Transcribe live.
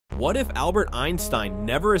What if Albert Einstein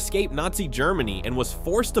never escaped Nazi Germany and was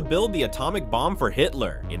forced to build the atomic bomb for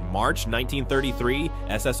Hitler? In March 1933,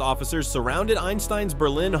 SS officers surrounded Einstein's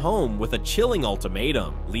Berlin home with a chilling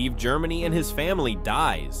ultimatum: leave Germany and his family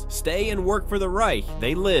dies. Stay and work for the Reich,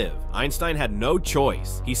 they live. Einstein had no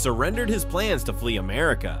choice. He surrendered his plans to flee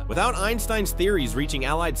America. Without Einstein's theories reaching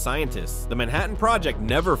Allied scientists, the Manhattan Project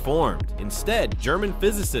never formed. Instead, German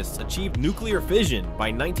physicists achieved nuclear fission by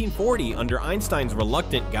 1940 under Einstein's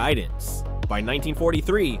reluctant guidance. By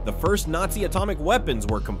 1943, the first Nazi atomic weapons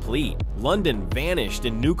were complete. London vanished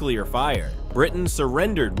in nuclear fire. Britain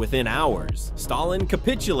surrendered within hours. Stalin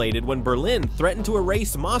capitulated when Berlin threatened to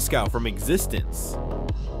erase Moscow from existence.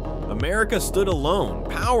 America stood alone,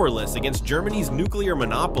 powerless against Germany's nuclear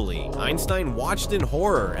monopoly. Einstein watched in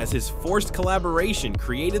horror as his forced collaboration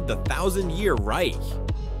created the thousand-year Reich.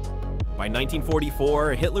 By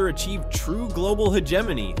 1944, Hitler achieved true global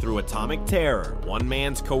hegemony through atomic terror. One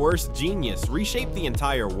man's coerced genius reshaped the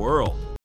entire world.